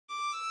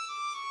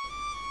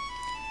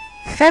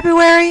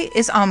February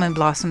is almond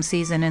blossom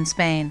season in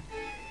Spain.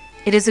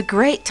 It is a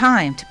great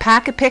time to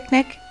pack a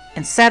picnic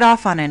and set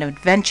off on an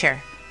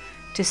adventure,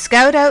 to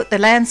scout out the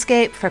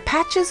landscape for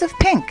patches of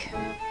pink.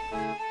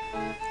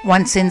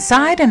 Once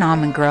inside an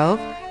almond grove,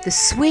 the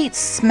sweet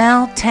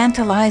smell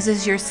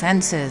tantalizes your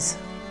senses.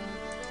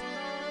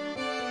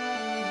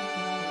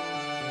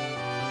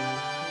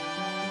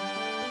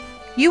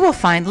 You will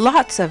find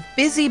lots of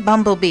busy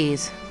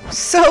bumblebees,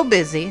 so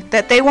busy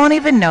that they won't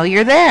even know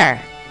you're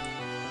there.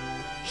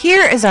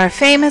 Here is our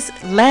famous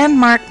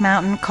landmark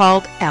mountain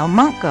called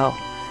Almond.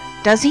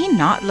 Does he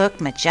not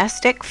look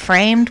majestic,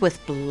 framed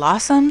with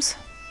blossoms?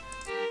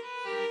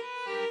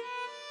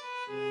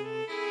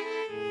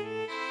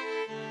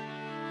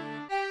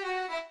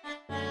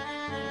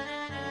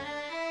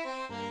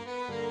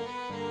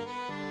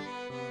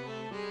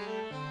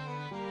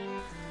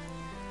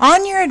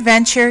 On your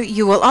adventure,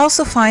 you will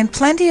also find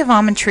plenty of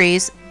almond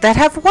trees that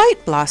have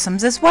white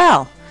blossoms as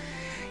well.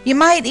 You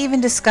might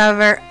even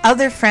discover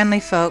other friendly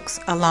folks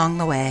along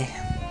the way.